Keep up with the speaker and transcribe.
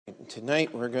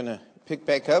Tonight we're going to pick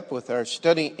back up with our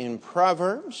study in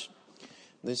Proverbs.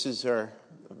 This is our,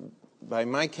 by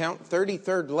my count,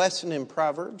 33rd lesson in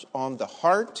Proverbs on the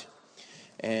heart.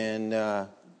 And it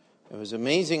was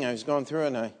amazing. I was going through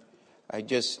and I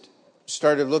just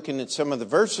started looking at some of the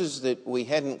verses that we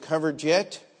hadn't covered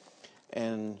yet.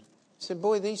 And I said,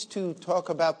 boy, these two talk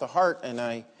about the heart. And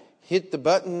I hit the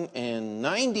button and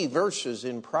 90 verses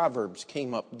in Proverbs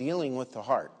came up dealing with the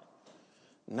heart.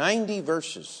 90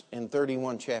 verses in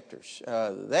 31 chapters.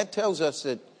 That tells us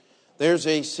that there's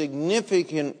a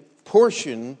significant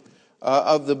portion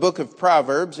of the book of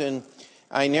Proverbs, and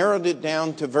I narrowed it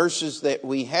down to verses that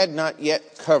we had not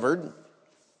yet covered.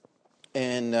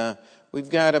 And we've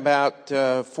got about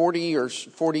 40 or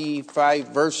 45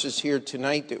 verses here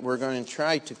tonight that we're going to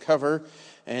try to cover.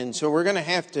 And so we're going to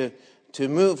have to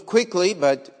move quickly,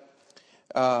 but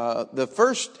the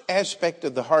first aspect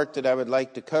of the heart that I would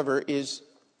like to cover is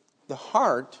the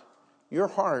heart. Your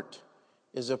heart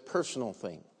is a personal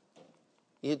thing.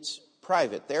 It's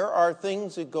private. There are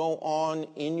things that go on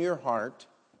in your heart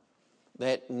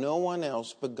that no one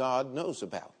else but God knows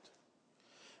about.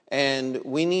 And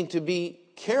we need to be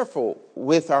careful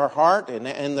with our heart.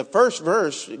 And the first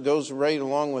verse goes right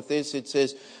along with this. It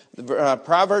says,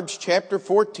 Proverbs chapter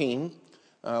 14.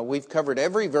 We've covered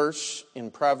every verse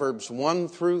in Proverbs 1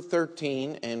 through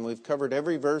 13. And we've covered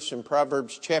every verse in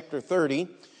Proverbs chapter 30.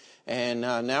 And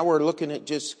now we're looking at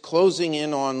just closing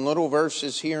in on little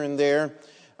verses here and there.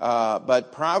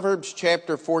 But Proverbs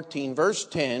chapter 14, verse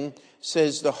 10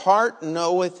 says, the heart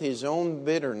knoweth his own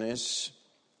bitterness,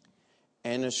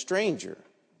 and a stranger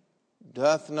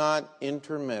doth not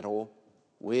intermeddle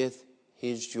with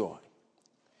his joy.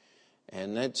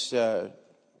 And let's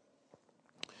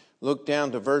look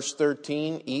down to verse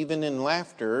 13. Even in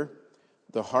laughter,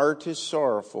 the heart is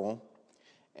sorrowful,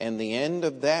 and the end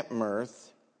of that mirth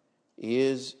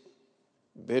is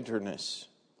bitterness.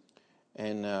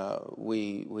 And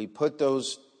we put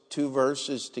those two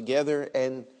verses together,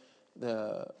 and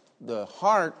the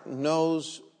heart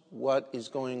knows what is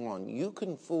going on. You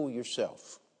can fool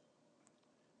yourself.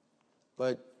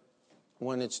 But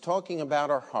when it's talking about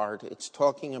our heart, it's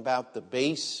talking about the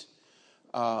base,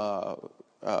 the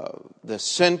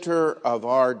center of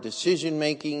our decision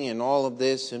making and all of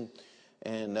this. And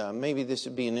maybe this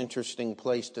would be an interesting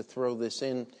place to throw this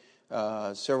in.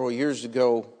 Several years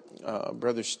ago,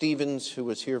 Brother Stevens, who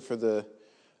was here for the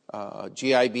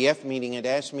GIBF meeting, had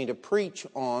asked me to preach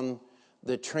on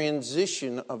the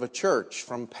transition of a church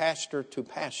from pastor to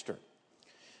pastor.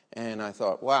 And I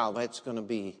thought, wow, that's going to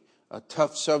be a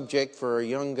tough subject for a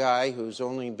young guy who's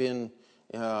only been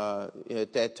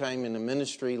at that time in the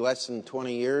ministry less than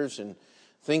 20 years and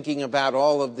thinking about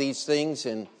all of these things.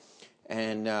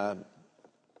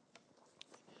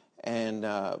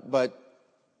 But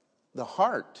the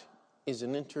heart is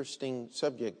an interesting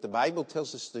subject. The Bible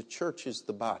tells us the church is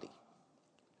the body.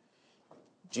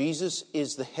 Jesus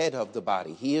is the head of the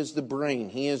body. He is the brain.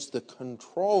 He is the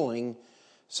controlling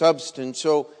substance.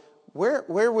 So where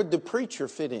would the preacher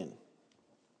fit in?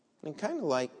 And kind of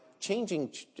like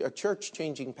changing a church,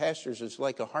 changing pastors is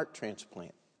like a heart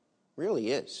transplant.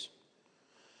 Really is.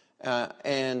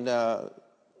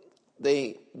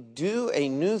 They do a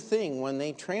new thing when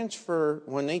they transplant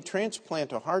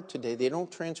a heart today. They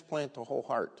don't transplant the whole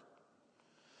heart.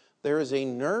 There is a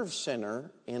nerve center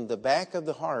in the back of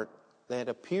the heart that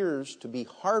appears to be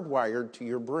hardwired to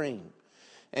your brain.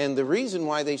 And the reason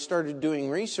why they started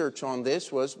doing research on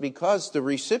this was because the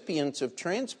recipients of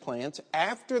transplants,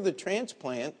 after the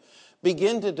transplant,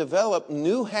 begin to develop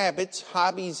new habits,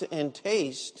 hobbies, and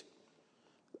taste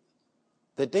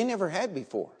that they never had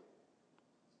before.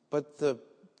 But the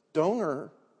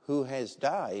donor who has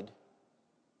died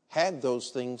had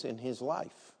those things in his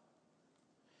life.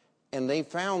 And they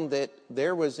found that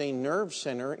there was a nerve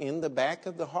center in the back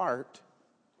of the heart.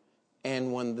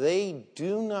 And when they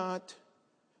do not,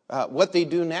 what they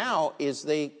do now is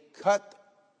they cut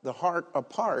the heart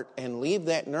apart and leave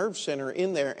that nerve center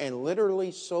in there and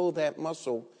literally sew that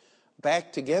muscle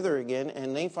back together again.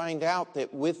 And they find out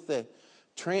that with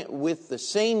the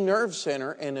same nerve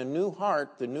center and a new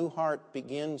heart, the new heart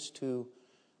begins to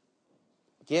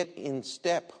get in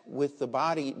step with the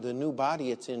body, the new body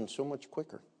it's in, so much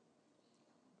quicker.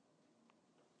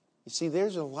 You see,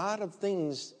 there's a lot of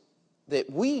things that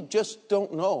we just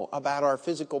don't know about our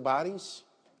physical bodies,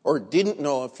 or didn't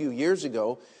know a few years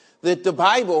ago, that the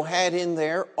Bible had in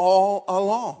there all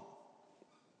along.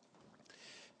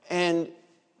 And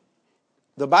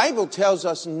the Bible tells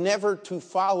us never to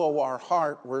follow our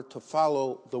heart. We're to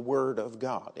follow the Word of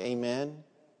God. Amen?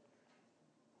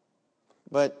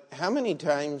 But how many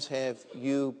times have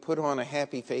you put on a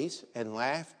happy face and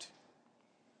laughed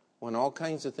when all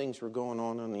kinds of things were going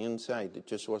on the inside that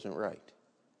just wasn't right.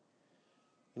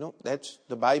 You know, that's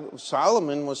the Bible.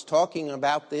 Solomon was talking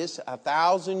about this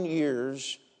 1,000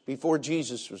 years before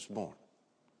Jesus was born.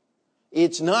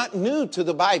 It's not new to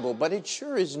the Bible, but it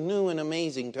sure is new and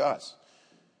amazing to us.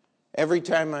 Every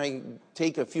time I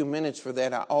take a few minutes for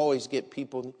that, I always get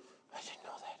people, I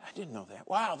didn't know that.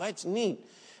 Wow, that's neat.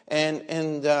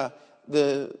 And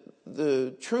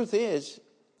the truth is,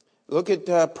 look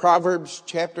at Proverbs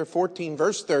chapter 14,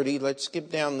 verse 30. Let's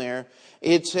skip down there.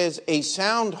 It says, a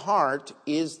sound heart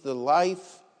is the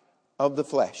life of the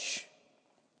flesh.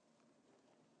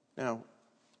 Now,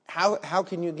 how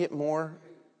can you get more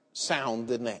sound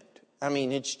than that? I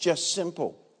mean, it's just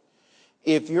simple.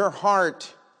 If your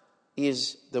heart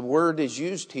is, the word is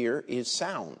used here, is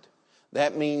sound,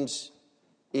 that means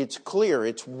it's clear,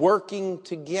 it's working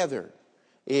together.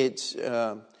 It's,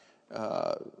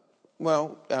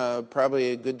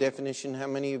 probably a good definition. How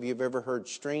many of you have ever heard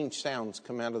strange sounds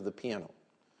come out of the piano?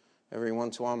 Every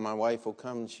once in a while my wife will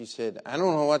come and she said, I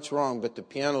don't know what's wrong, but the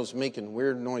piano's making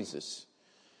weird noises.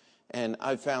 And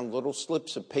I found little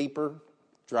slips of paper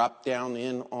dropped down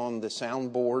in on the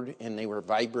soundboard, and they were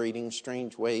vibrating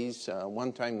strange ways.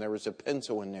 One time there was a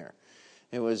pencil in there.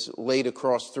 It was laid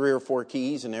across 3 or 4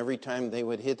 keys, and every time they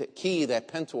would hit a key, that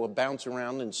pencil would bounce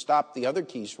around and stop the other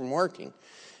keys from working.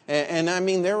 And I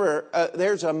mean,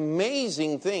 there's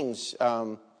amazing things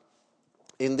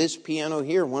in this piano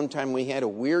here. One time we had a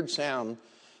weird sound,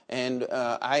 and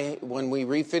when we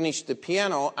refinished the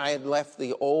piano, I had left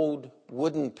the old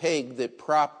wooden peg that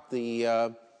propped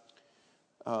the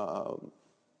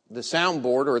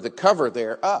soundboard or the cover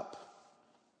there up,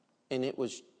 and it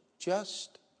was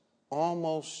just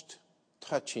almost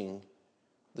touching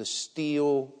the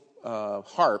steel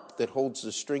harp that holds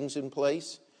the strings in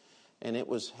place, and it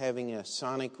was having a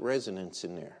sonic resonance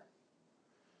in there.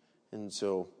 And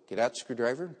so, get out the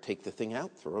screwdriver, take the thing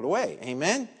out, throw it away.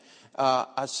 Amen?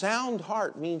 A sound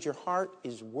heart means your heart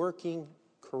is working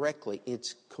correctly.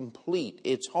 It's complete.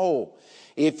 It's whole.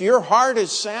 If your heart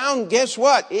is sound, guess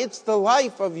what? It's the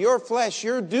life of your flesh.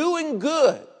 You're doing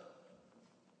good.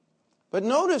 But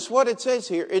notice what it says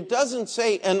here. It doesn't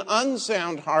say an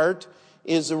unsound heart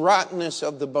is the rottenness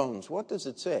of the bones. What does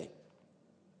it say?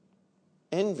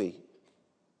 Envy.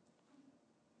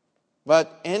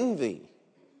 But envy,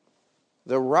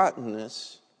 the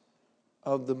rottenness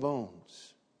of the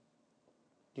bones.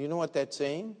 Do you know what that's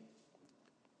saying?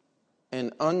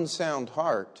 An unsound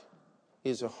heart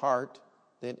is a heart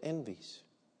that envies.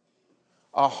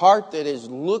 A heart that is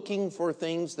looking for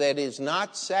things, that is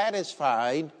not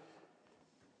satisfied,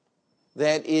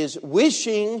 that is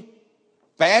wishing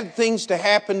bad things to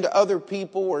happen to other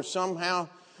people or somehow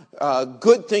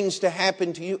good things to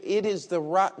happen to you. It is the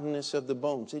rottenness of the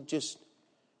bones.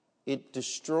 It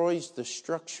destroys the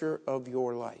structure of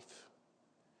your life.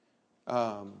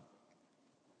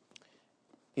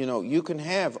 You can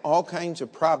have all kinds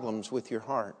of problems with your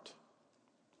heart.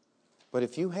 But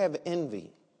if you have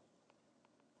envy,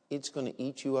 it's going to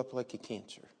eat you up like a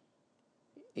cancer.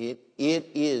 It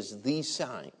is the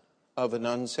sign of an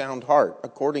unsound heart,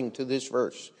 according to this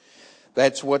verse.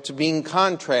 That's what's being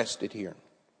contrasted here.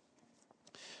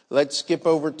 Let's skip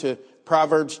over to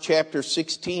Proverbs chapter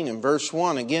 16 and verse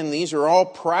 1. Again, these are all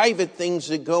private things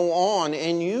that go on,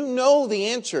 and you know the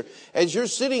answer. As you're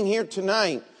sitting here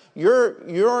tonight,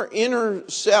 your inner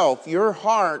self, your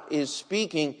heart is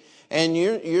speaking,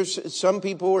 and some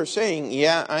people are saying,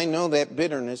 yeah, I know that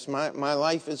bitterness. My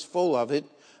life is full of it.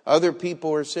 Other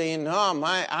people are saying, no,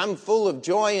 I'm full of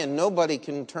joy and nobody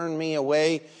can turn me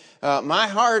away. My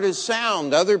heart is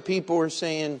sound. Other people are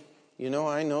saying,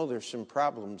 I know there's some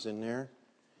problems in there,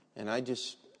 and I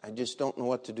just don't know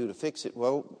what to do to fix it.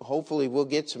 Well, hopefully we'll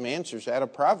get some answers out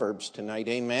of Proverbs tonight.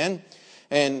 Amen.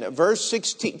 And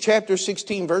chapter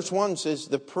 16, verse 1 says,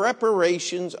 the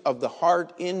preparations of the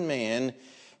heart in man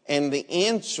and the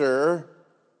answer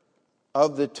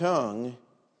of the tongue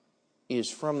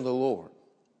is from the Lord.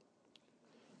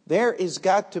 There has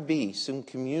got to be some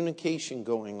communication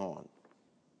going on.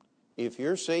 If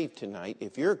you're saved tonight,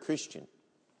 if you're a Christian,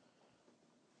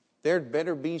 there'd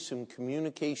better be some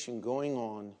communication going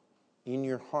on in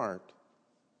your heart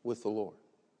with the Lord.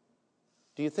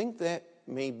 Do you think that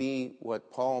may be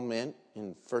what Paul meant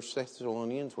in 1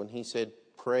 Thessalonians when he said,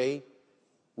 pray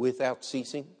without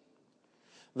ceasing?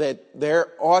 That there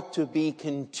ought to be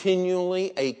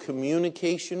continually a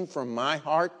communication from my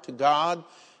heart to God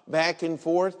back and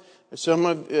forth. Some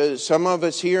of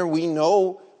us here, we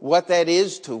know what that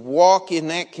is, to walk in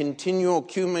that continual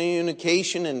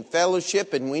communication and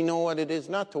fellowship, and we know what it is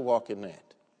not to walk in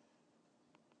that.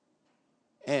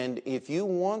 And if you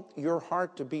want your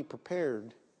heart to be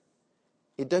prepared,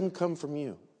 it doesn't come from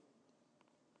you.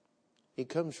 It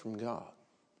comes from God.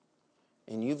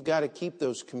 And you've got to keep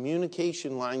those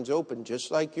communication lines open,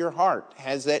 just like your heart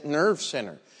has that nerve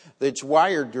center that's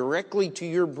wired directly to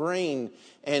your brain.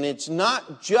 And it's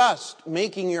not just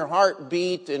making your heart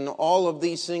beat and all of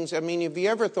these things. I mean, have you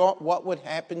ever thought what would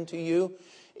happen to you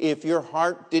if your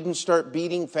heart didn't start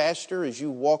beating faster as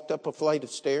you walked up a flight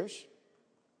of stairs?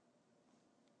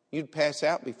 You'd pass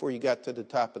out before you got to the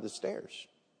top of the stairs.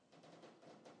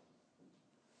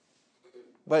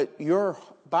 But your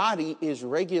body is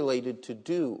regulated to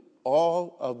do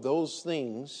all of those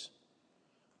things,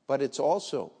 but it's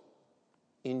also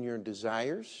in your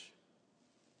desires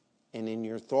and in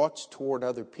your thoughts toward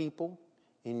other people,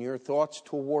 in your thoughts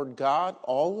toward God.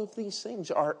 All of these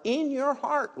things are in your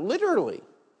heart, literally.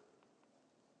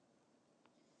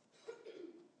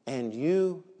 And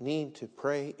you need to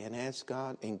pray and ask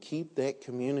God and keep that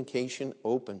communication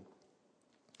open.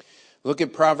 Look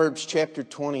at Proverbs chapter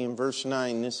 20 and verse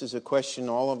 9. This is a question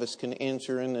all of us can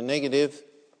answer in the negative.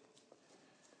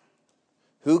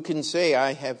 Who can say,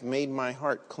 I have made my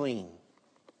heart clean?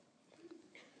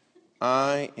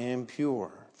 I am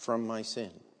pure from my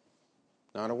sin.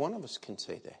 Not a one of us can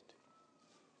say that.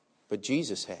 But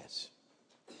Jesus has.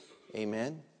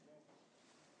 Amen.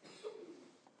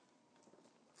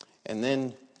 And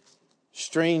then,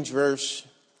 strange verse.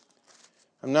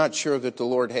 I'm not sure that the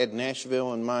Lord had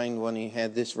Nashville in mind when he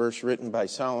had this verse written by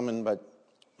Solomon,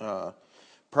 but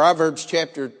Proverbs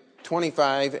chapter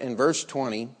 25 and verse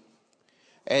 20.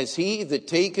 As he that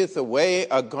taketh away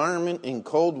a garment in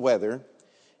cold weather,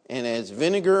 and as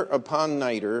vinegar upon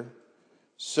nitre,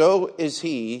 so is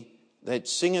he that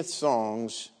singeth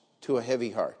songs to a heavy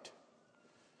heart.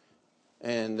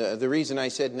 And the reason I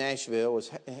said Nashville was,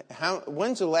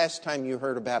 when's the last time you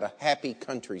heard about a happy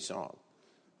country song?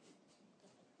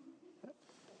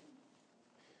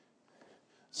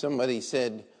 Somebody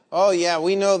said, oh yeah,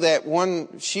 we know that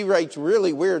one, she writes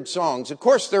really weird songs. Of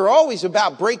course, they're always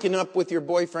about breaking up with your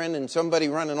boyfriend and somebody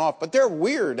running off, but they're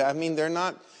weird. I mean, they're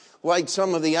not like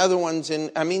some of the other ones.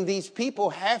 And I mean, these people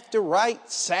have to write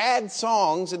sad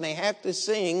songs and they have to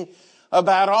sing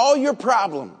about all your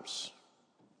problems.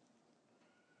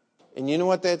 And you know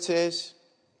what that says?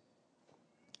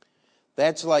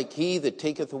 That's like he that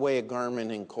taketh away a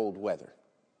garment in cold weather.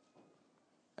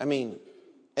 I mean,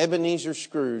 Ebenezer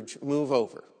Scrooge, move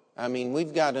over. I mean,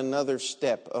 we've got another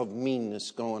step of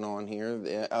meanness going on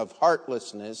here, of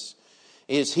heartlessness.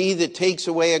 Is he that takes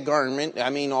away a garment. I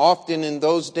mean, often in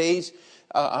those days,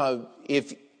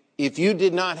 if you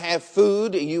did not have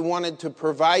food, you wanted to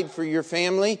provide for your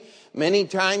family, many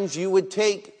times you would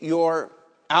take your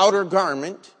outer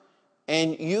garment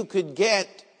and you could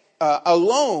get a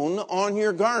loan on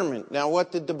your garment. Now,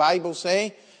 what did the Bible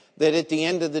say? That at the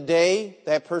end of the day,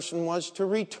 that person was to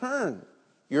return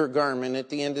your garment at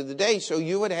the end of the day. So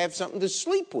you would have something to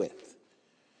sleep with.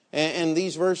 And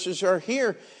these verses are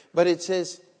here. But it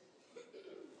says,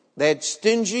 that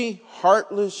stingy,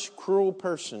 heartless, cruel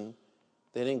person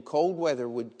that in cold weather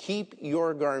would keep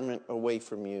your garment away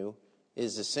from you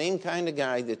is the same kind of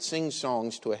guy that sings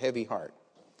songs to a heavy heart.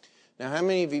 Now, how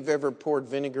many of you have ever poured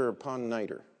vinegar upon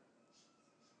nitre?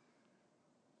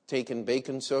 Taken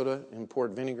baking soda and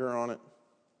poured vinegar on it.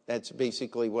 That's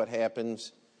basically what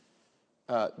happens.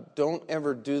 Don't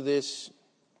ever do this.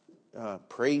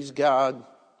 Praise God.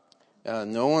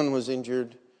 No one was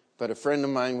injured. But a friend of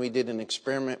mine, we did an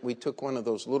experiment. We took one of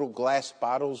those little glass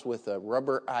bottles with a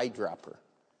rubber eyedropper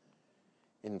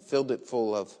and filled it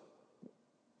full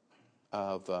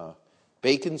of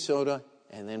baking soda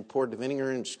and then poured the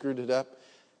vinegar in and screwed it up.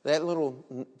 That little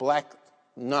black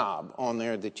knob on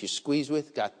there that you squeeze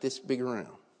with got this big around.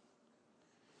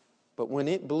 But when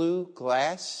it blew,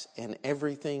 glass and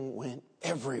everything went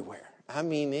everywhere. I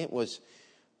mean, it was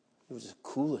the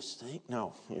coolest thing.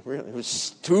 No, it was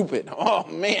stupid. Oh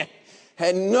man,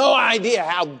 had no idea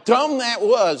how dumb that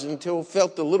was until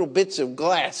felt the little bits of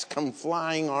glass come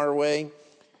flying our way.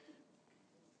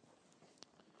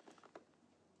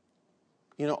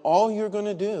 You know, all you're going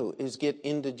to do is get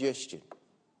indigestion.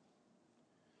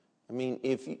 I mean,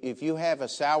 if you have a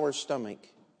sour stomach,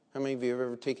 how many of you have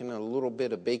ever taken a little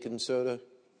bit of baking soda,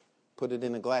 put it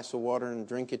in a glass of water and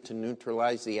drink it to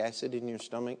neutralize the acid in your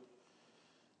stomach?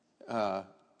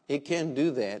 It can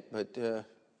do that, but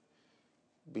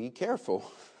be careful.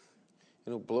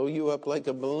 It'll blow you up like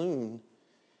a balloon.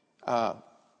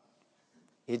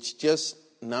 It's just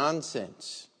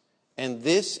nonsense. And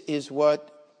this is what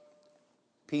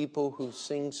people who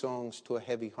sing songs to a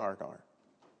heavy heart are.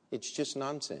 It's just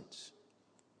nonsense.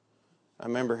 I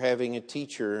remember having a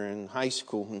teacher in high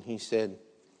school, and he said,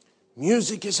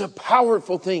 Music is a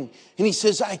powerful thing. And he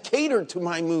says, I cater to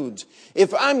my moods.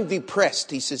 If I'm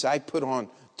depressed, he says, I put on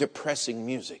depressing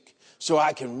music so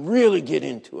I can really get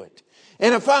into it.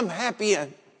 And if I'm happy,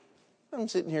 I'm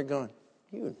sitting here going,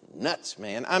 you nuts,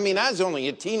 man. I mean, I was only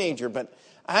a teenager, but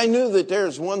I knew that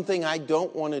there's one thing I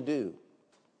don't want to do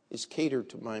is cater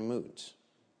to my moods.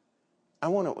 I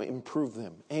want to improve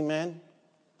them. Amen?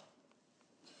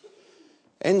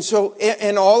 And so,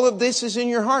 and all of this is in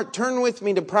your heart. Turn with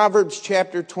me to Proverbs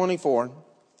chapter 24.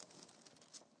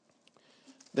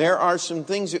 There are some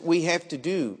things that we have to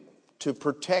do to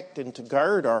protect and to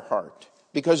guard our heart.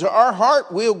 Because our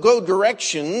heart will go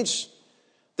directions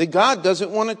that God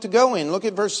doesn't want it to go in. Look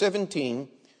at verse 17.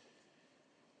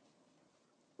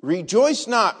 Rejoice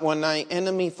not when thy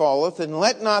enemy falleth, and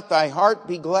let not thy heart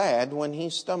be glad when he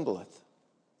stumbleth.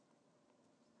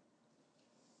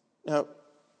 Now,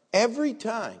 every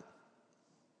time,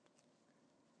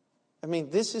 I mean,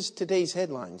 this is today's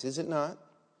headlines, is it not?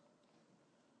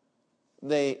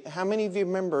 How many of you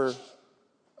remember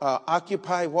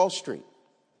Occupy Wall Street?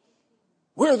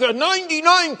 We're the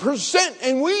 99%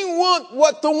 and we want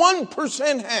what the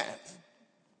 1% have.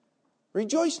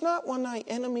 Rejoice not when thy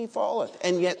enemy falleth.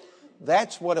 And yet,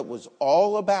 that's what it was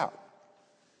all about.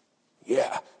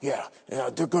 Yeah,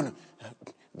 they're going to,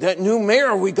 that new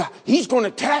mayor we got, he's going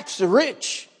to tax the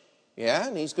rich. Yeah,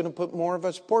 and he's going to put more of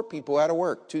us poor people out of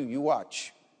work too. You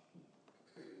watch.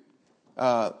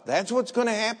 That's what's going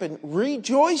to happen.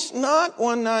 Rejoice not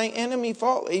when thy enemy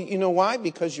fall. You know why?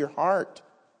 Because your heart,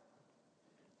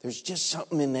 there's just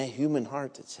something in that human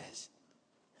heart that says,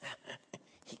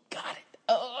 he got it.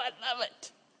 Oh, I love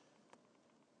it.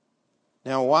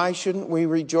 Now, why shouldn't we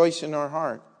rejoice in our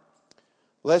heart?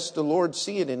 Lest the Lord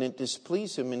see it and it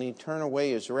displease him and he turn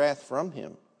away his wrath from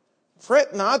him.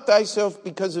 Fret not thyself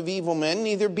because of evil men,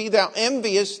 neither be thou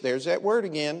envious, there's that word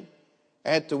again,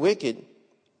 at the wicked.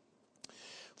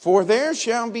 For there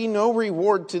shall be no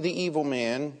reward to the evil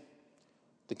man.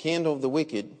 The candle of the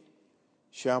wicked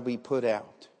shall be put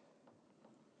out.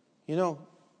 You know,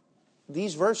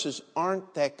 these verses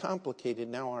aren't that complicated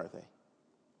now, are they?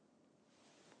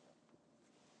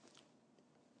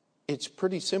 It's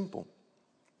pretty simple.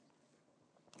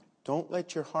 Don't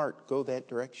let your heart go that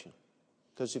direction.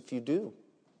 Because if you do,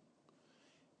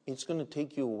 it's going to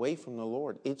take you away from the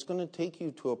Lord. It's going to take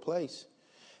you to a place.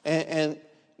 And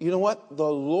you know what? The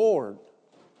Lord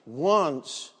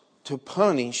wants to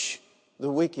punish the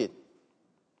wicked.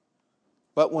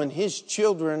 But when his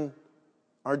children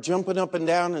are jumping up and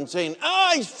down and saying,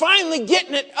 oh, he's finally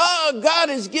getting it. Oh, God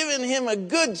has given him a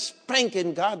good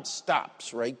spanking. God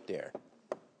stops right there.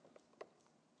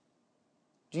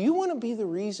 Do you want to be the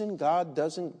reason God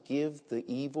doesn't give the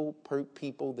evil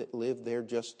people that live there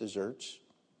just desserts?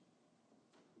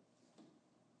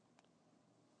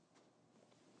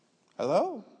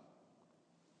 Hello?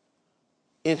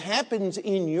 It happens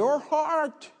in your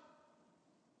heart.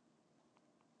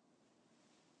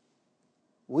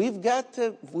 We've got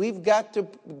to,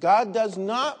 God does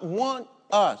not want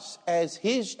us as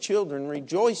his children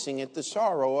rejoicing at the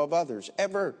sorrow of others,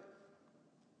 ever.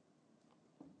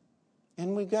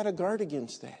 And we've got to guard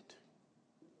against that.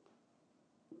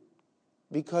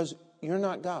 Because you're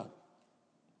not God.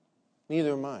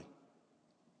 Neither am I.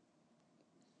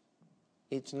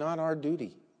 It's not our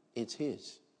duty. It's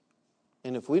his.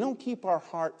 And if we don't keep our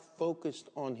heart focused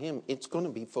on him, it's going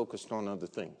to be focused on other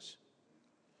things.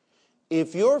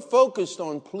 If you're focused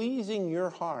on pleasing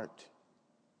your heart,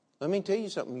 let me tell you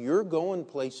something. You're going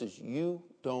places you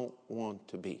don't want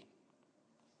to be.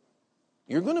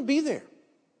 You're going to be there.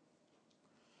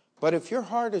 But if your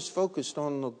heart is focused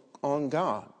on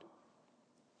God,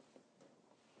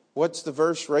 what's the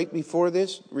verse right before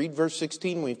this? Read verse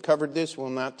 16. We've covered this. We'll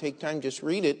not take time. Just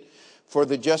read it. For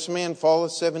the just man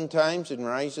falleth 7 times and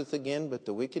riseth again, but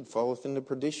the wicked falleth into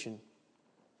perdition.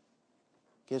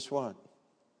 Guess what?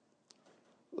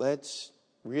 Let's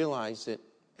realize that,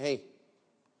 hey,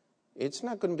 it's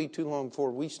not going to be too long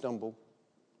before we stumble.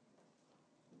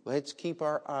 Let's keep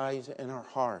our eyes and our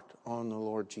heart on the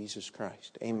Lord Jesus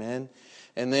Christ. Amen.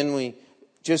 And then we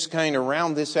just kind of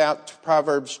round this out.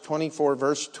 Proverbs 24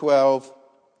 verse 12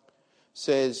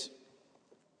 says,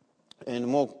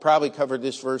 and we'll probably cover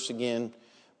this verse again,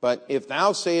 but if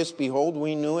thou sayest, behold,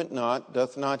 we knew it not,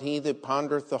 doth not he that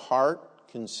pondereth the heart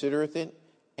considereth it?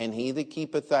 And he that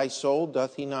keepeth thy soul,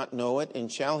 doth he not know it?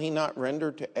 And shall he not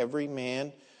render to every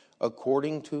man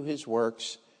according to his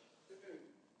works?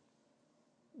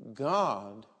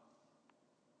 God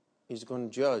is going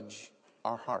to judge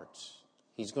our hearts.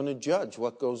 He's going to judge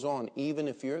what goes on, even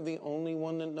if you're the only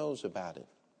one that knows about it.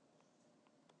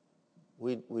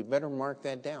 we'd better mark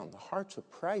that down. The heart's a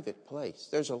private place.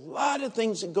 There's a lot of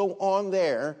things that go on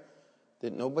there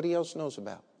that nobody else knows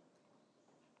about.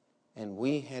 And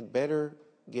we had better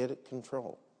get it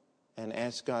control and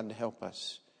ask God to help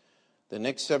us. The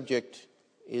next subject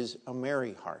is a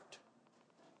merry heart.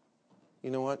 You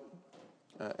know what?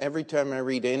 Every time I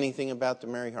read anything about the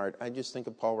merry heart, I just think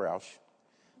of Paul Rausch.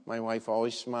 My wife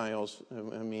always smiles.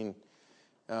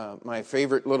 My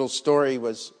favorite little story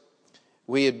was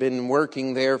we had been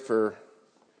working there for,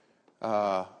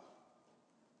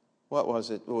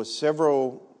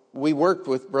 we worked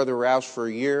with Brother Rausch for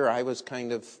a year. I was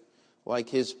kind of like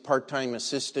his part-time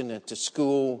assistant at the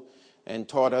school and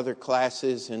taught other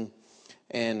classes. And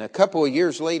a couple of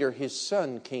years later, his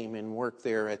son came and worked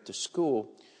there at the school.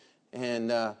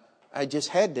 And I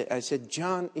said,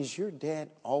 John, is your dad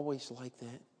always like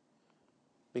that?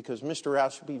 Because Mr.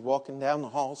 Rausch would be walking down the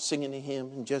hall singing a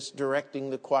hymn and just directing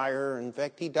the choir. In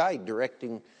fact, he died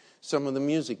directing some of the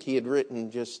music he had written.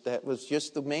 That was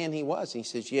just the man he was. He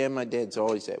says, yeah, my dad's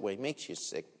always that way. Makes you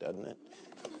sick, doesn't it?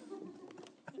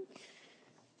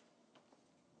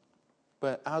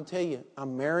 But I'll tell you, a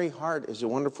merry heart is a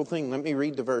wonderful thing. Let me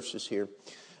read the verses here.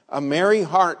 A merry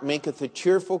heart maketh a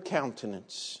cheerful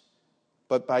countenance,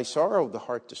 but by sorrow the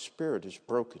heart, the spirit is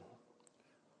broken.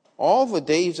 All the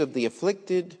days of the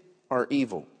afflicted are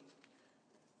evil,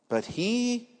 but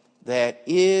he that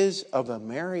is of a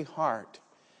merry heart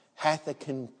hath a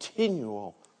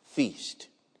continual feast.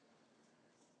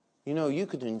 You know, you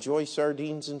could enjoy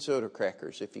sardines and soda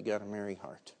crackers if you got a merry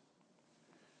heart.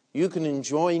 You can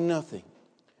enjoy nothing.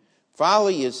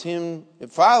 Folly is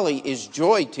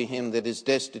joy to him that is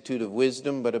destitute of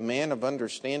wisdom, but a man of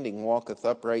understanding walketh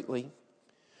uprightly.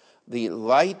 The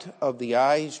light of the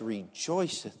eyes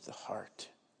rejoiceth the heart,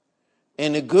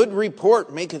 and a good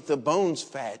report maketh the bones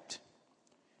fat.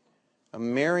 A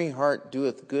merry heart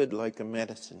doeth good like a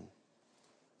medicine,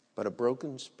 but a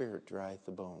broken spirit drieth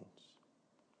the bones.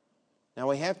 Now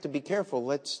we have to be careful.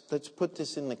 Let's put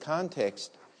this in the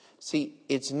context. See,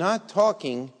 it's not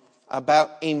talking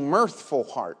about a mirthful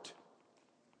heart.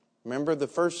 Remember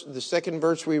the second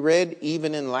verse we read?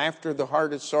 Even in laughter the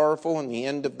heart is sorrowful, and the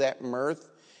end of that mirth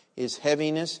is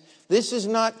heaviness. This is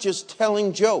not just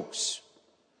telling jokes.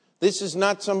 This is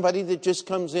not somebody that just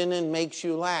comes in and makes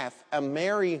you laugh. A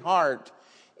merry heart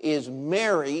is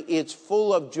merry. It's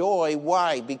full of joy.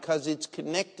 Why? Because it's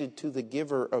connected to the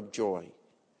giver of joy,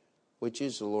 which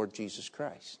is the Lord Jesus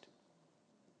Christ.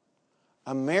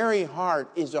 A merry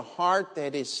heart is a heart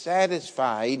that is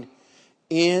satisfied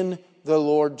in the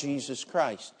Lord Jesus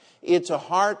Christ. It's a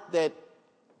heart that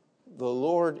the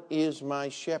Lord is my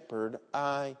shepherd,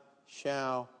 I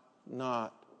shall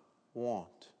not want.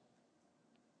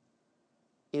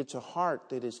 It's a heart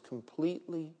that is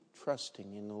completely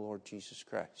trusting in the Lord Jesus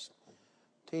Christ.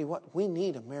 Tell you what, we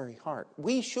need a merry heart.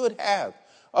 We should have.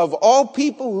 Of all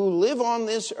people who live on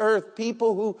this earth,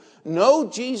 people who know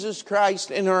Jesus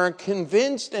Christ and are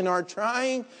convinced and are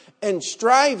trying and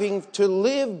striving to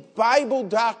live Bible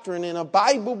doctrine in a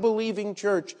Bible-believing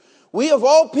church, we of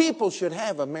all people should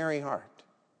have a merry heart.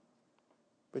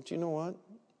 But you know what?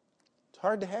 It's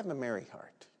hard to have a merry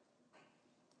heart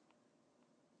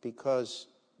because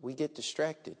we get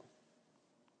distracted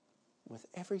with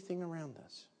everything around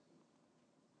us.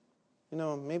 You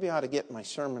know, maybe I ought to get my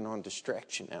sermon on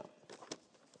distraction out.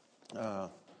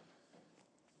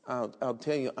 I'll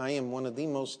tell you, I am one of the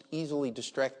most easily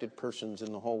distracted persons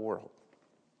in the whole world.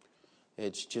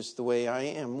 It's just the way I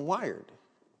am wired.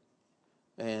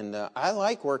 And I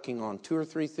like working on 2 or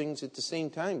 3 things at the same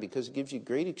time because it gives you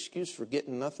great excuse for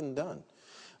getting nothing done.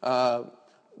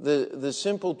 The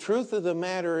simple truth of the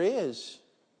matter is,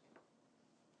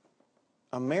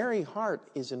 a merry heart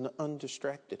is an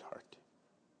undistracted heart.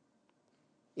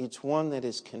 It's one that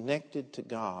is connected to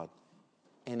God,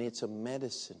 and it's a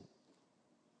medicine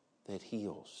that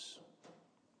heals.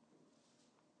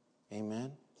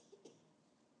 Amen?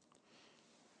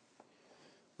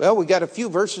 Well, we got a few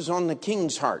verses on the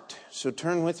king's heart. So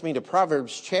turn with me to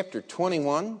Proverbs chapter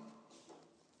 21.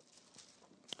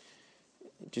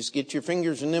 Just get your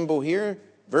fingers nimble here.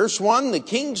 Verse 1, the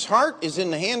king's heart is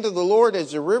in the hand of the Lord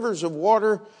as the rivers of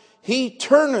water. He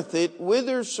turneth it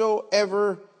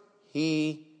whithersoever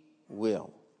he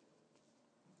will.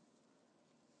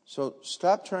 So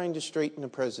stop trying to straighten the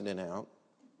president out.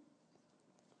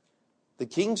 The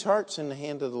king's heart's in the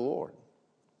hand of the Lord.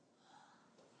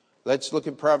 Let's look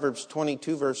at Proverbs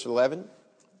 22, verse 11.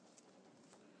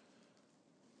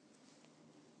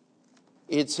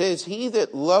 It says, he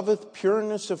that loveth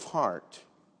pureness of heart,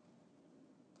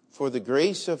 for the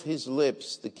grace of his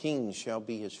lips, the king shall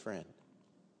be his friend.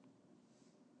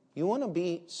 You want to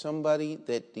be somebody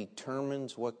that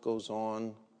determines what goes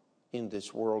on in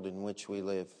this world in which we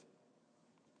live.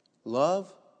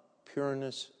 Love,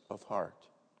 pureness of heart.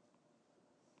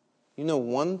 You know,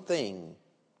 one thing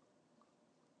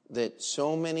that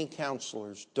so many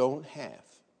counselors don't have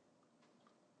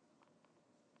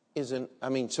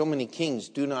so many kings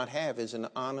do not have is an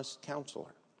honest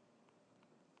counselor.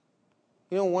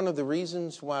 You know, one of the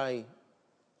reasons why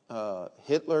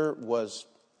Hitler was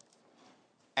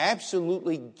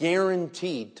absolutely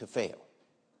guaranteed to fail,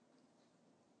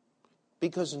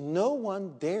 because no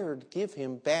one dared give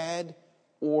him bad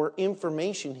or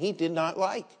information he did not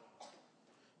like.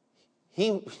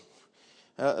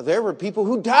 There were people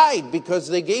who died because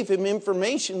they gave him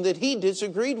information that he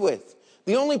disagreed with.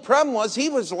 The only problem was he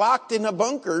was locked in a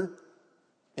bunker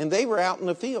and they were out in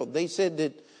the field. They said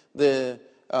that the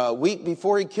week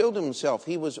before he killed himself,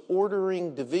 he was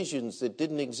ordering divisions that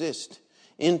didn't exist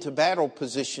into battle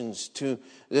positions to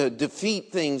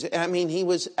defeat things. I mean, he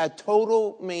was a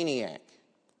total maniac.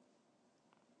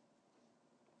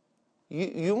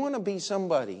 You want to be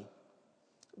somebody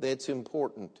that's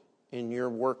important in your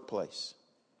workplace.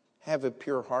 Have a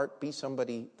pure heart. Be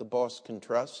somebody the boss can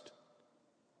trust.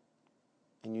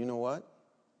 And you know what?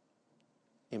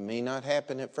 It may not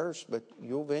happen at first, but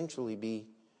you'll eventually be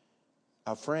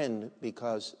a friend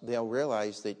because they'll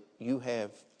realize that you have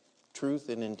truth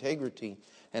and integrity.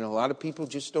 And a lot of people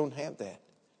just don't have that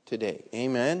today.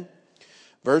 Amen?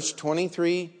 Verse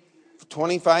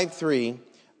 25:3,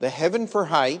 the heaven for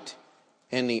height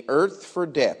and the earth for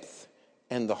depth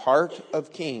and the heart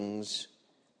of kings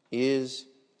is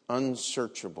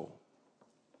unsearchable.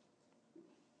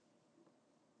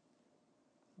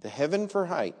 The heaven for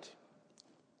height,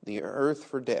 the earth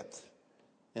for depth,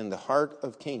 and the heart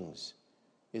of kings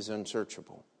is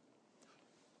unsearchable.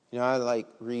 You know, I like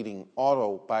reading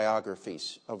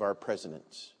autobiographies of our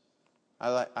presidents.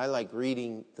 I like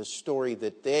reading the story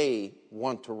that they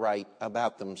want to write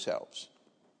about themselves.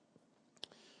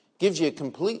 Gives you a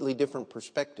completely different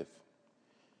perspective.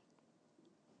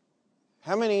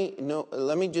 How many know?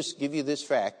 Let me just give you this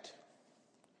fact.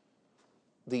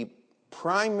 The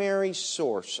primary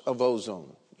source of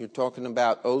ozone. You're talking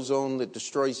about ozone that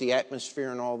destroys the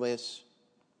atmosphere and all this.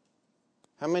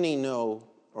 How many know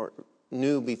or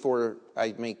knew before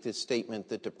I make this statement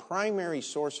that the primary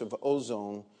source of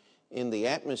ozone in the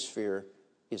atmosphere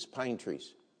is pine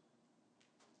trees?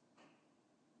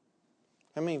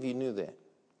 How many of you knew that?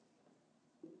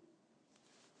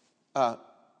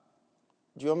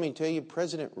 Do you want me to tell you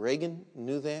President Reagan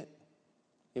knew that?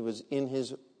 It was in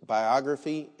his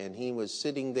biography, and he was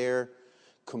sitting there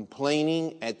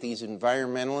complaining at these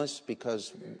environmentalists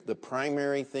because the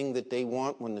primary thing that they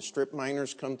want when the strip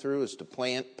miners come through is to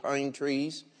plant pine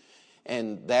trees.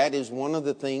 And that is one of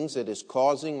the things that is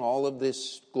causing all of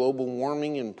this global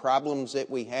warming and problems that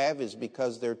we have, is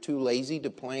because they're too lazy to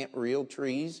plant real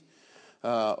trees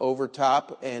over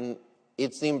top. And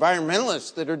it's the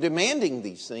environmentalists that are demanding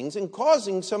these things and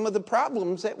causing some of the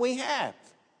problems that we have.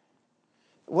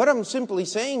 What I'm simply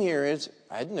saying here is,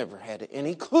 I'd never had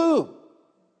any clue.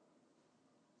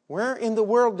 Where in the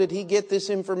world did he get this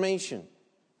information?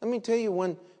 Let me tell you,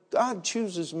 when God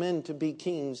chooses men to be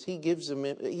kings, He gives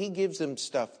them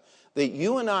stuff that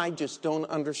you and I just don't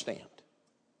understand.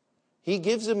 He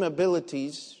gives them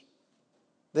abilities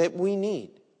that we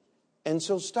need. And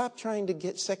so stop trying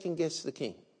to second guess the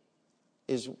king,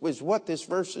 is what this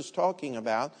verse is talking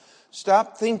about.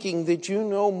 Stop thinking that you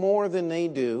know more than they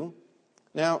do.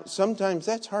 Now, sometimes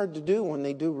that's hard to do when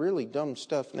they do really dumb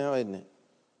stuff now, isn't it?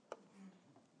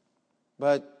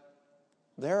 But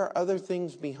there are other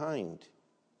things behind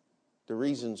the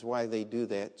reasons why they do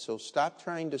that. So stop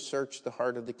trying to search the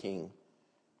heart of the king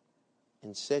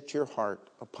and set your heart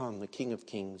upon the King of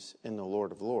Kings and the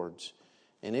Lord of Lords.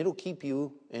 And it'll keep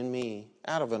you and me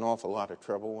out of an awful lot of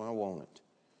trouble, won't it?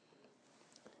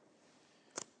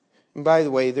 And by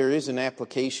the way, there is an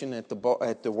application at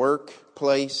the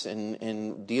workplace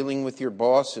and dealing with your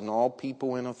boss and all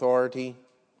people in authority.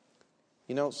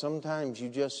 You know, sometimes you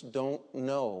just don't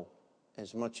know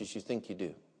as much as you think you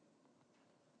do.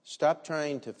 Stop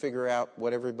trying to figure out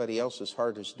what everybody else's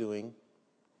heart is doing.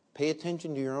 Pay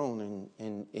attention to your own,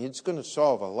 and it's going to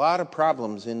solve a lot of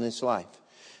problems in this life.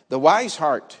 The wise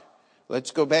heart.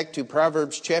 Let's go back to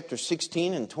Proverbs chapter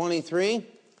 16 and 23.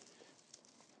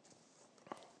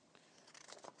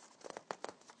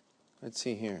 Let's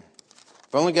see here.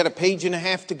 I've only got a page and a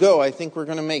half to go. I think we're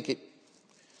going to make it.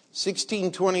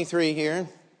 16:23 here.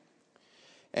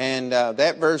 And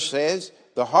that verse says,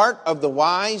 the heart of the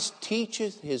wise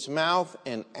teacheth his mouth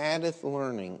and addeth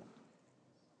learning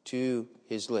to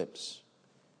his lips.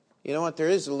 You know what? There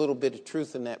is a little bit of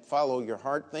truth in that follow your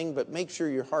heart thing, but make sure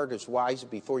your heart is wise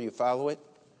before you follow it.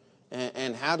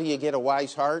 And how do you get a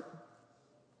wise heart?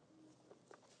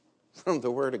 From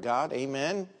the Word of God.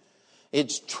 Amen.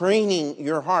 It's training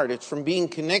your heart. It's from being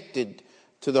connected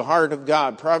to the heart of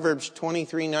God. Proverbs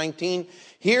 23:19.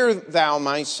 Hear thou,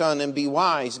 my son, and be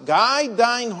wise. Guide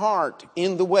thine heart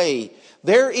in the way.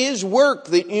 There is work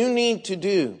that you need to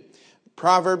do.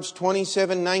 Proverbs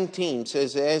 27:19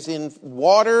 says, as in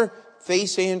water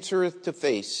face answereth to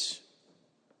face,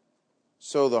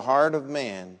 so the heart of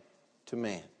man to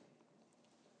man.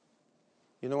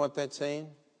 You know what that's saying?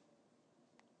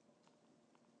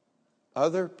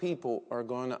 Other people are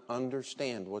going to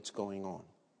understand what's going on.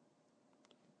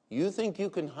 You think you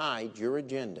can hide your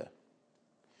agenda.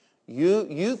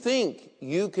 You think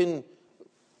you can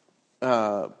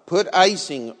put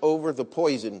icing over the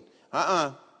poison.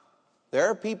 There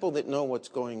are people that know what's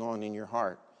going on in your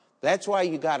heart. That's why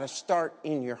you got to start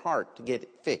in your heart to get it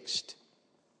fixed.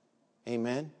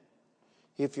 Amen?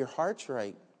 If your heart's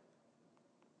right,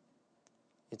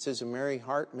 it says a merry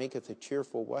heart maketh a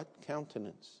cheerful what?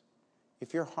 Countenance.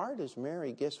 If your heart is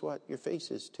merry, guess what? Your face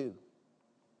is too.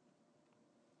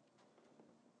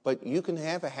 But you can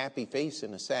have a happy face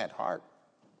and a sad heart.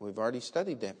 We've already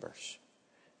studied that verse.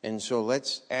 And so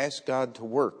let's ask God to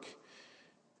work.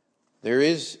 There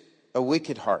is a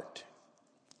wicked heart.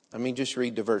 Let me just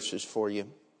read the verses for you.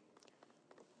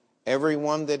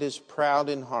 Everyone that is proud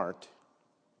in heart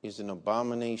is an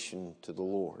abomination to the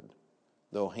Lord.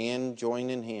 Though hand join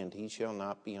in hand, he shall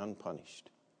not be unpunished.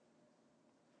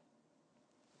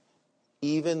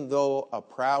 Even though a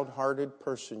proud-hearted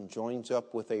person joins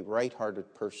up with a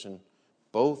right-hearted person,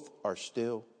 both are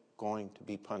still going to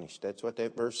be punished. That's what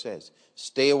that verse says.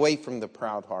 Stay away from the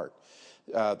proud heart.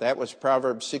 That was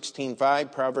Proverbs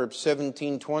 16:5. Proverbs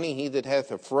 17:20. He that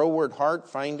hath a froward heart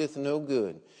findeth no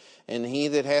good, and he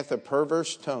that hath a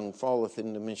perverse tongue falleth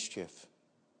into mischief.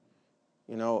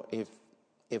 You know,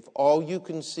 if all you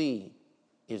can see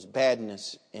is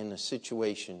badness in a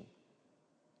situation,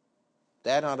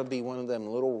 that ought to be one of them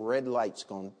little red lights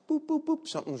going, boop, boop, boop,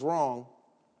 something's wrong.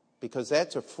 Because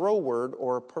that's a froward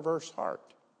or a perverse heart.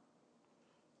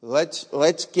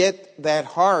 Let's get that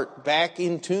heart back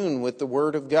in tune with the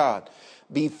Word of God.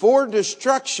 Before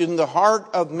destruction, the heart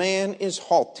of man is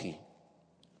haughty.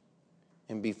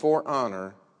 And before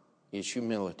honor is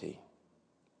humility.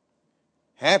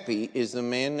 Happy is the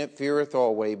man that feareth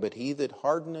always, but he that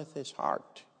hardeneth his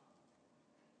heart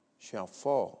shall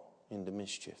fall into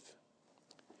mischief.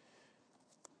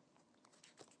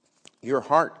 Your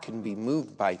heart can be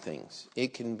moved by things.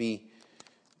 It can be,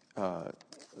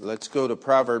 let's go to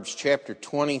Proverbs chapter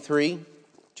 23.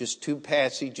 Just two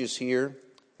passages here.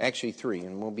 Actually 3,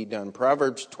 and we'll be done.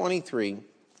 Proverbs 23.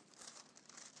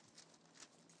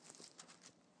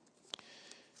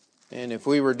 And if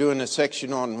we were doing a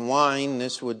section on wine,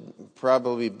 this would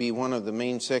probably be one of the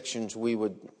main sections we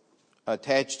would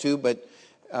attach to. But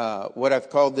what I've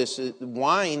called this,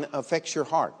 wine affects your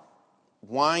heart.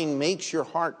 Wine makes your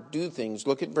heart do things.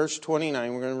 Look at verse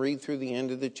 29. We're going to read through the end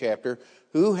of the chapter.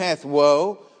 Who hath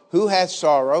woe? Who hath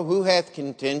sorrow? Who hath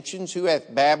contentions? Who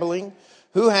hath babbling?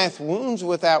 Who hath wounds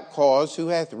without cause? Who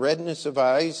hath redness of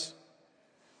eyes?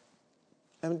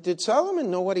 Did Solomon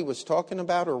know what he was talking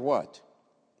about or what?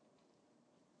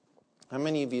 How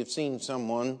many of you have seen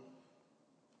someone,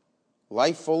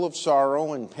 life full of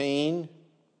sorrow and pain,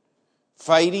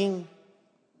 fighting,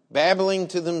 babbling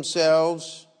to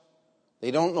themselves? They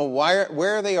don't know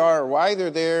where they are, why they're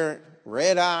there.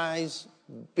 Red eyes,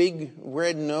 big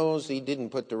red nose. He didn't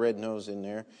put the red nose in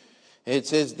there. It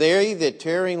says, they that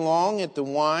tarry long at the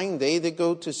wine, they that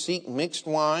go to seek mixed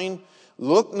wine.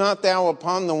 Look not thou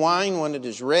upon the wine when it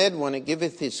is red, when it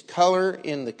giveth his color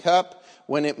in the cup,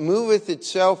 when it moveth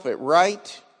itself at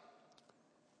right.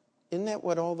 Isn't that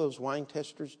what all those wine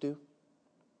testers do?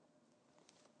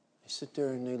 They sit there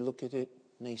and they look at it.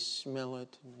 And they smell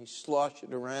it, and they slosh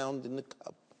it around in the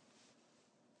cup.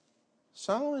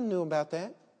 Solomon knew about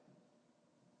that.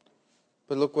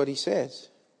 But look what he says.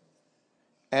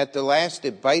 At the last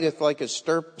it biteth like a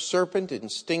serpent,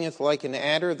 and stingeth like an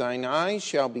adder. Thine eyes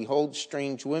shall behold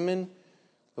strange women.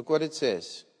 Look what it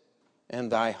says.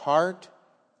 And thy heart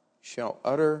shall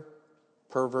utter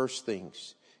perverse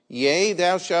things. Yea,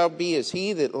 thou shalt be as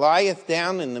he that lieth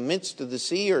down in the midst of the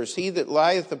sea, or as he that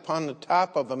lieth upon the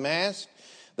top of a mast.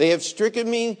 They have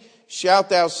stricken me, shalt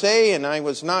thou say, and I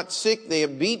was not sick. They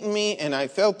have beaten me, and I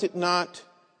felt it not.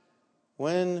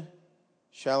 When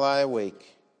shall I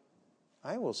awake?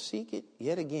 I will seek it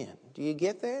yet again. Do you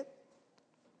get that?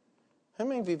 How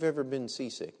many of you have ever been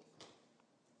seasick?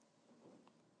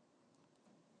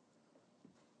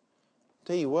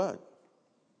 Tell you what,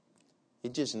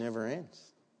 it just never ends.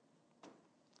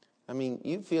 I mean,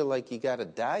 you feel like you got to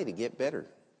die to get better.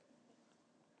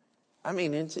 I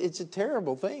mean, it's a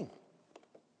terrible thing.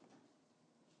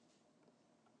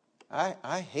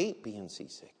 I hate being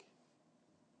seasick.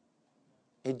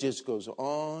 It just goes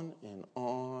on and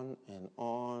on and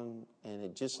on, and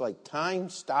it just like time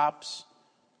stops,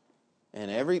 and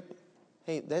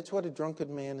hey, that's what a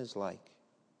drunken man is like.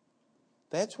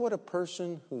 That's what a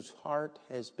person whose heart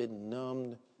has been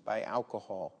numbed by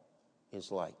alcohol is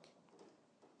like.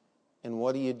 And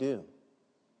what do?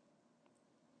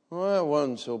 Well, it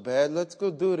wasn't so bad. Let's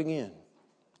go do it again.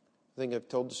 I think I've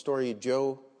told the story of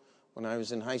Joe. When I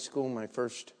was in high school, my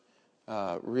first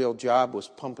real job was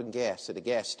pumping gas at a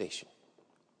gas station.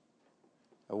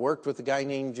 I worked with a guy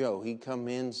named Joe. He'd come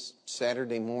in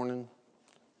Saturday morning.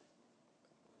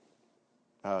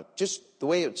 Just the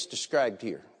way it's described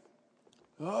here.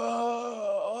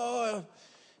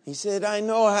 He said, I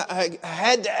know I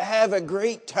had to have a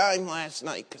great time last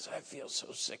night because I feel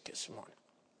so sick this morning.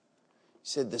 He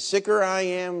said, the sicker I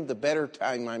am, the better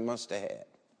time I must have had.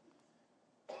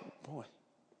 Boy,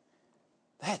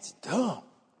 that's dumb.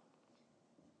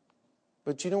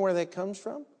 But you know where that comes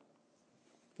from?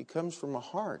 It comes from a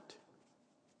heart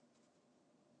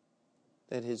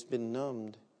that has been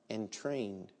numbed and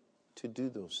trained to do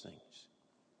those things.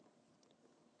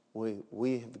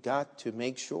 We have got to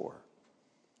make sure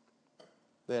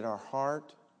that our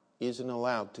heart isn't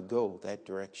allowed to go that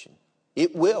direction.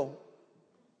 It will,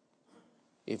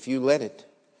 if you let it.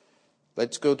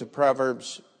 Let's go to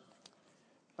Proverbs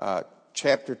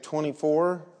chapter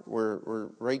 24. We're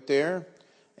right there.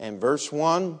 And verse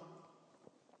 1.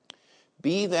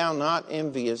 Be thou not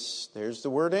envious, there's the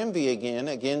word envy again,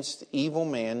 against evil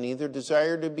man, neither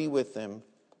desire to be with them.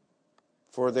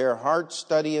 For their heart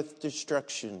studieth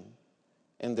destruction,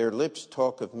 and their lips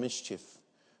talk of mischief.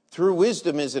 Through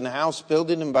wisdom is an house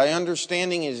builded, and by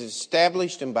understanding is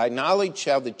established, and by knowledge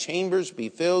shall the chambers be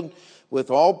filled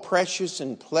with all precious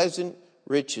and pleasant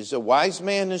riches. A wise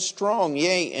man is strong,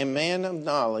 yea, a man of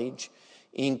knowledge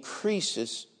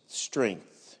increases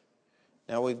strength.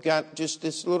 Now we've got just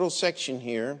this little section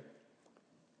here.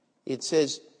 It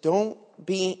says, don't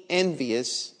be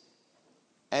envious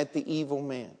at the evil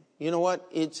man. You know what?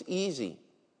 It's easy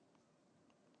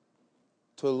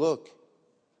to look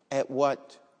at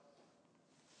what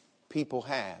people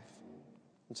have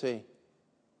and say,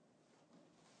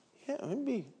 yeah, it'd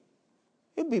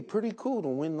be pretty cool to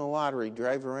win the lottery,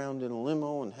 drive around in a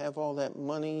limo and have all that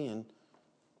money. And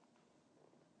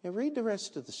read the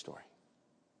rest of the story.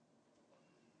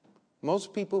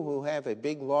 Most people who have a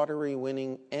big lottery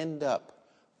winning end up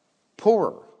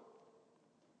poorer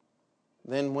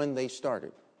than when they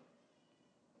started.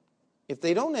 If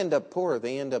they don't end up poor,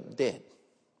 they end up dead.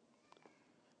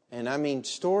 And I mean,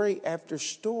 story after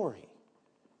story.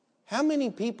 How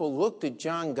many people looked at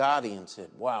John Gotti and said,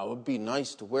 wow, it would be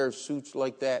nice to wear suits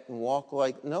like that and walk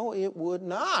like... No, it would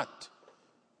not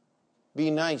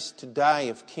be nice to die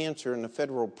of cancer in a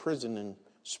federal prison in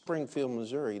Springfield,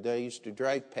 Missouri, that I used to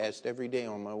drive past every day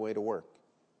on my way to work.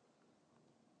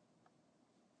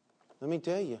 Let me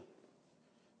tell you,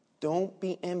 don't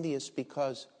be envious,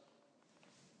 because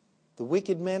the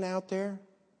wicked men out there,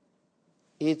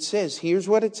 it says, here's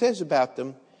what it says about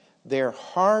them. Their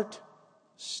heart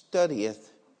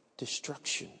studieth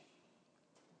destruction.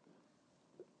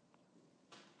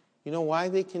 You know why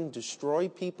they can destroy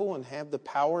people and have the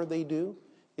power they do?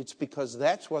 It's because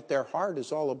that's what their heart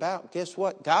is all about. Guess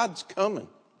what? God's coming.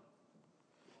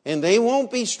 And they won't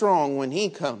be strong when He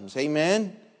comes.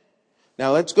 Amen?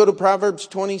 Now let's go to Proverbs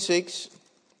 26.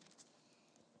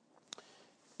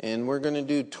 And we're going to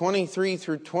do 23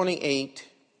 through 28.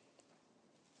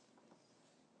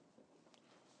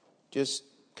 Just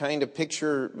kind of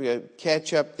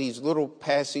catch up these little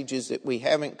passages that we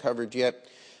haven't covered yet.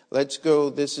 Let's go.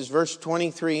 This is verse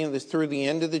 23 and through the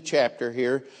end of the chapter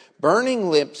here. Burning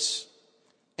lips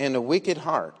and a wicked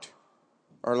heart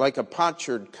are like a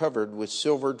potsherd covered with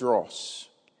silver dross.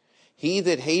 He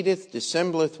that hateth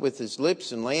dissembleth with his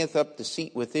lips, and layeth up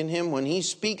deceit within him. When he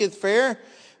speaketh fair,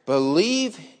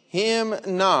 believe him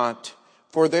not,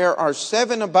 for there are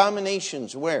 7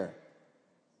 abominations where?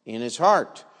 In his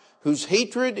heart, whose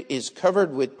hatred is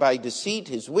covered with by deceit.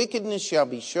 His wickedness shall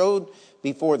be showed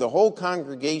before the whole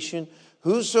congregation.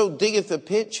 Whoso diggeth a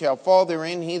pit shall fall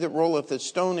therein. He that rolleth a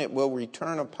stone, it will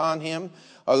return upon him.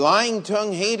 A lying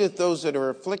tongue hateth those that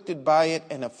are afflicted by it,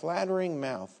 and a flattering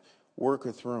mouth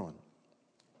worketh ruin.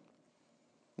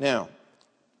 Now,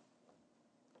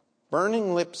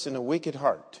 burning lips and a wicked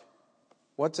heart.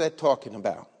 What's that talking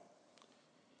about?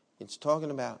 It's talking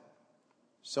about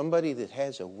Somebody that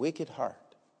has a wicked heart.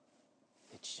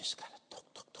 It's just got to talk.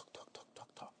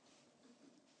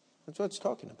 That's what it's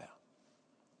talking about.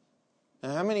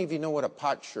 Now, how many of you know what a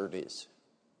potsherd is?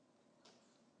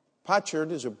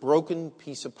 Potsherd is a broken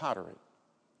piece of pottery.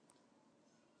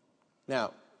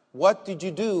 Now, what can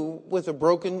you do with a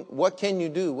broken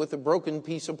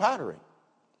piece of pottery?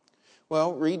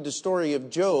 Well, read the story of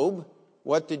Job.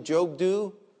 What did Job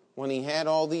do when he had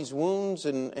all these wounds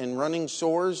and running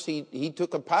sores? He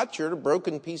took a potsherd, a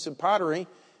broken piece of pottery,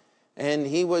 and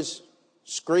he was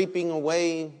scraping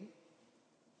away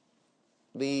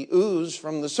the ooze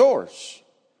from the sores.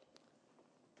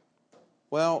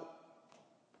 Well,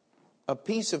 a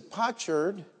piece of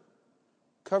potsherd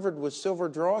covered with silver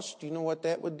dross, do you know what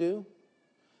that would do?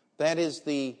 That is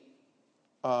the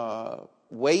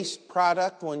waste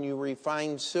product when you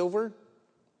refine silver.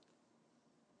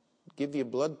 Give you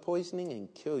blood poisoning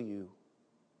and kill you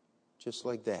just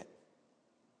like that.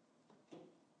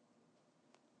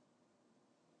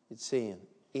 It's saying,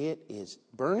 it is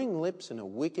burning lips and a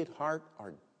wicked heart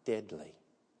are deadly.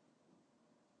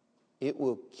 It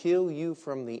will kill you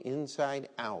from the inside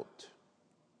out.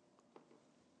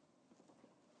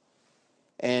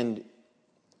 And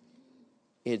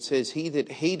it says, he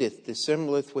that hateth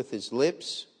dissembleth with his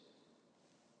lips.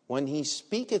 When he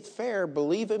speaketh fair,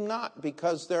 believe him not,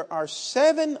 because there are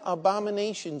 7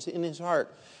 abominations in his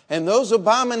heart. And those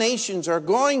abominations are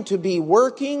going to be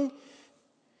working.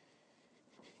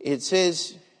 It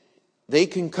says, they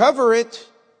can cover it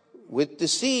with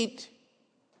deceit,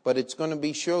 but it's going to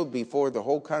be showed before the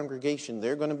whole congregation.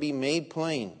 They're going to be made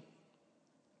plain.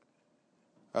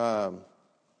 How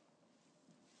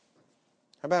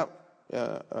about,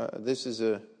 this is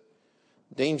a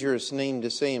dangerous name to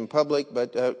say in public,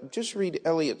 but just read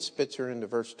Eliot Spitzer into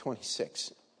verse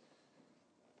 26.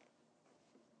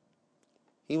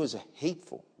 He was a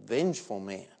hateful, vengeful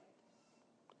man.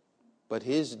 But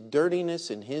his dirtiness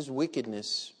and his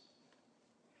wickedness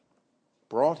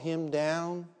brought him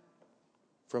down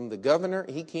from the governor.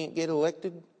 He can't get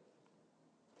elected.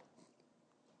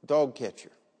 Dog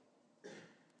catcher.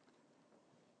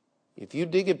 If you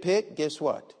dig a pit, guess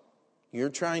what? You're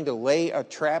trying to lay a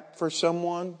trap for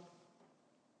someone,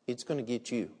 it's going to get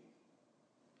you.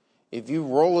 If you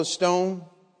roll a stone,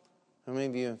 how many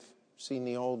of you have seen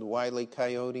the old Wile E.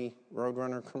 Coyote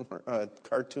Roadrunner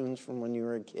cartoons from when you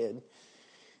were a kid?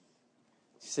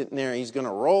 Sitting there, he's going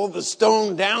to roll the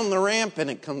stone down the ramp and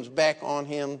it comes back on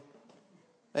him.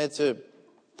 That's a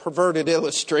perverted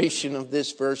illustration of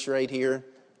this verse right here.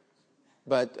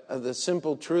 But the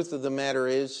simple truth of the matter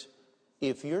is,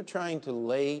 if you're trying to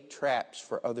lay traps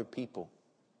for other people,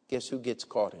 guess who gets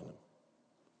caught in them?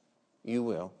 You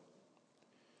will.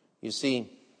 You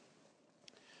see,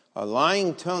 a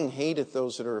lying tongue hateth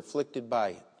those that are afflicted by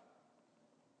it.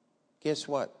 Guess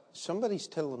what? Somebody's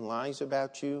telling lies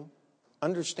about you.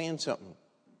 Understand something.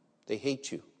 They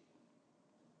hate you.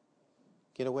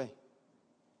 Get away.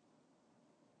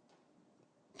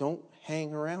 Don't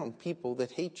hang around people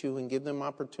that hate you and give them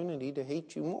opportunity to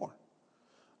hate you more.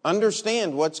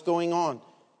 Understand what's going on.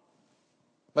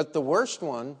 But the worst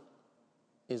one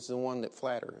is the one that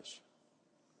flatters.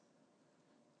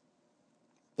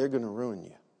 They're going to ruin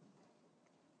you.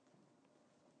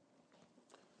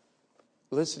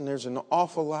 Listen, there's an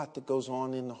awful lot that goes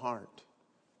on in the heart.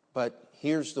 But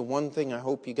here's the one thing I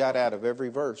hope you got out of every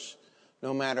verse.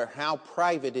 No matter how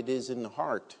private it is in the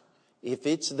heart, if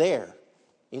it's there,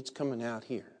 it's coming out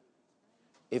here.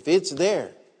 If it's there,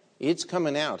 it's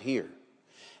coming out here.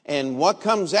 And what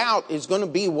comes out is going to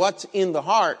be what's in the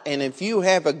heart. And if you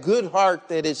have a good heart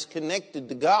that is connected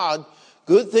to God,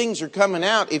 good things are coming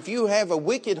out. If you have a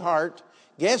wicked heart,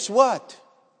 guess what?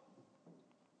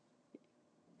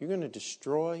 You're going to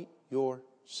destroy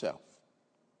yourself.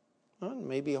 Well,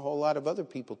 maybe a whole lot of other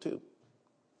people too.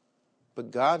 But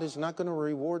God is not going to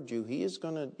reward you. He is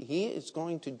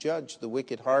going to judge the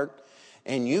wicked heart.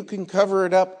 And you can cover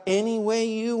it up any way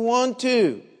you want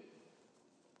to.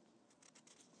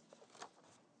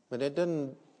 But it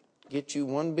doesn't get you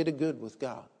one bit of good with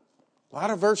God. A lot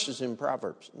of verses in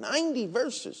Proverbs. 90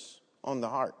 verses on the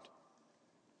heart.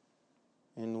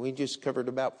 And we just covered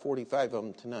about 45 of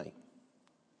them tonight.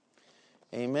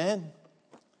 Amen?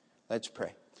 Let's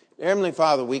pray. Heavenly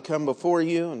Father, we come before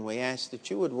you and we ask that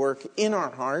you would work in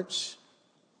our hearts,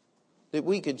 that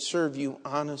we could serve you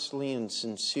honestly and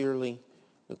sincerely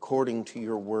according to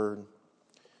your word.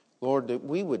 Lord, that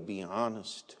we would be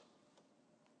honest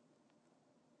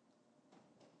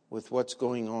with what's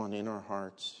going on in our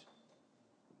hearts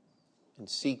and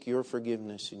seek your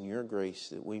forgiveness and your grace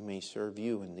that we may serve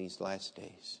you in these last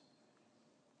days.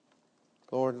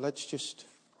 Lord, let's just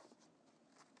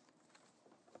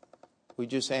We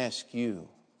just ask you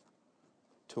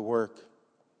to work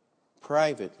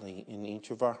privately in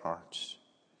each of our hearts.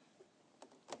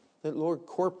 That, Lord,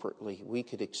 corporately we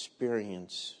could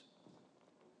experience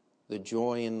the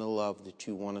joy and the love that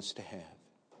you want us to have.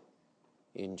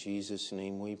 In Jesus'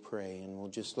 name we pray. And we'll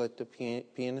just let the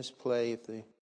pianist play if they